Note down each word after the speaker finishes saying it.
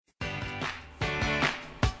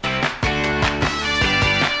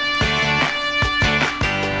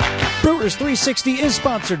Brewers 360 is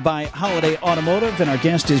sponsored by Holiday Automotive, and our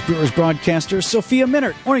guest is Brewers broadcaster Sophia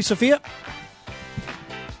Minnaert. Morning, Sophia.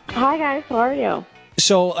 Hi, guys. How are you?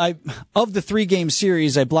 So, of the 3-game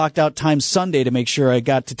series, I blocked out time Sunday to make sure I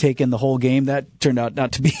got to take in the whole game. That turned out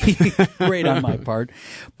not to be great on my part.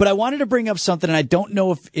 But I wanted to bring up something, and I don't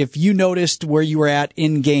know if you noticed where you were at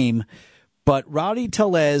in game, but Rowdy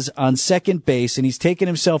Tellez on second base, and he's taken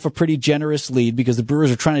himself a pretty generous lead because the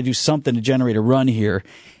Brewers are trying to do something to generate a run here.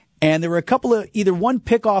 And there were a couple of either one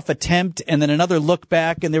pickoff attempt and then another look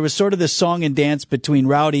back, and there was sort of this song and dance between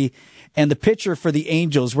Rowdy and the pitcher for the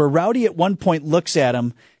Angels, where Rowdy at one point looks at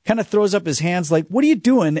him, kind of throws up his hands like, "What are you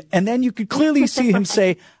doing?" And then you could clearly see him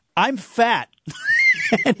say, "I'm fat."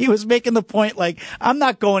 And he was making the point like, "I'm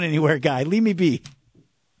not going anywhere, guy. Leave me be."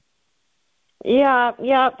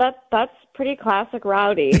 Yeah, that's pretty classic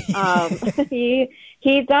Rowdy.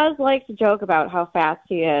 He does like to joke about how fast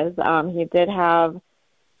he is. He did have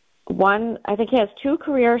I think he has 2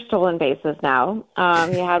 career stolen bases now.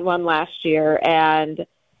 He had one last year, and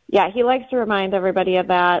yeah, he likes to remind everybody of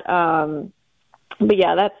that. But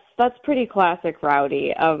yeah, that's pretty classic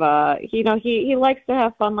Rowdy. He likes to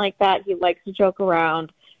have fun like that. He likes to joke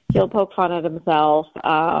around. He'll poke fun at himself.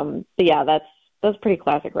 But yeah, that's pretty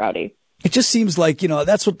classic Rowdy. It just seems like,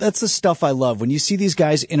 that's the stuff I love. When you see these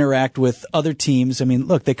guys interact with other teams, I mean,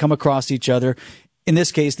 look, they come across each other. In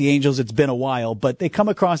this case, the Angels, it's been a while, but they come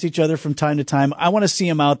across each other from time to time. I want to see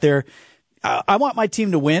them out there. I want my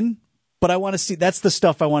team to win, but I want to see, that's the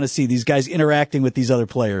stuff I want to see, these guys interacting with these other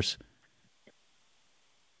players.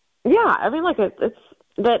 Yeah, I mean, look, it's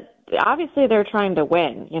that obviously they're trying to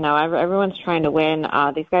win. Everyone's trying to win.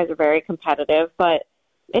 These guys are very competitive, but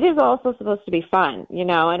it is also supposed to be fun,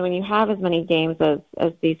 and when you have as many games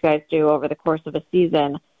as these guys do over the course of a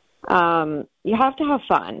season, you have to have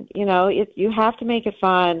fun. You have to make it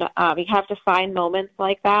fun. You have to find moments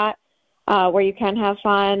like that where you can have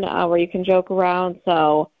fun, where you can joke around.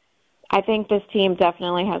 So I think this team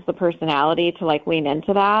definitely has the personality to lean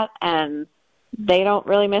into that, and they don't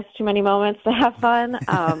really miss too many moments to have fun,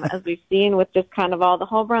 as we've seen with just kind of all the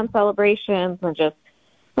home run celebrations and just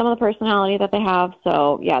some of the personality that they have.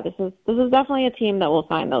 So yeah, this is definitely a team that will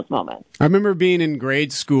find those moments. I remember being in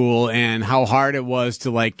grade school and how hard it was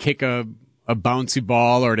to kick a bouncy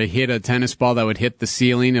ball or to hit a tennis ball that would hit the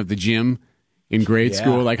ceiling of the gym in grade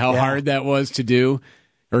school. How hard that was to do,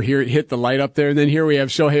 or hit the light up there. And then here we have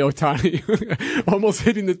Shohei Ohtani almost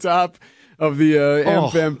hitting the top of the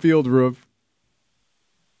AmFam field roof.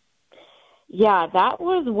 Yeah, that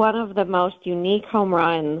was one of the most unique home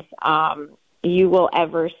runs you will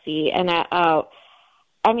ever see. And it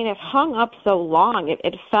hung up so long.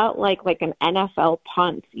 It felt like an NFL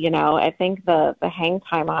punt, I think the hang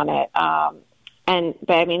time on it.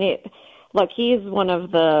 Look, he's one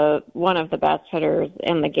of the best hitters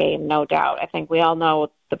in the game, no doubt. I think we all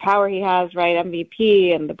know the power he has, right?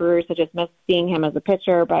 MVP, and the Brewers had just missed seeing him as a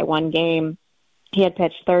pitcher by one game. He had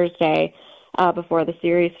pitched Thursday before the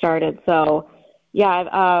series started. So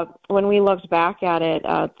yeah, when we looked back at it,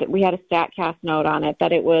 we had a Statcast note on it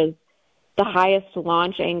that it was the highest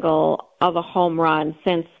launch angle of a home run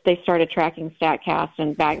since they started tracking Statcast,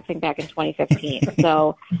 and back in 2015.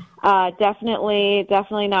 So definitely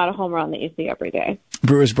not a home run that you see every day.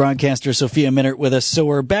 Brewers broadcaster Sophia Minnaert with us. So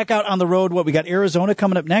we're back out on the road. We got Arizona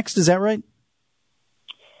coming up next. Is that right?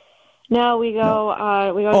 No, we go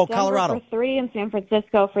to Denver Colorado for 3 and San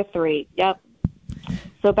Francisco for 3. Yep.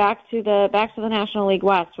 So back to the National League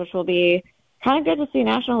West, which will be kind of good to see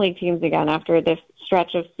National League teams again after this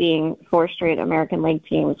stretch of seeing 4 straight American League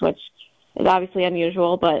teams, which is obviously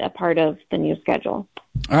unusual, but a part of the new schedule.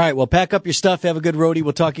 All right, well, pack up your stuff. Have a good roadie.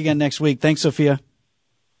 We'll talk again next week. Thanks, Sophia.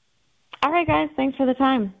 All right, guys. Thanks for the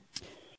time.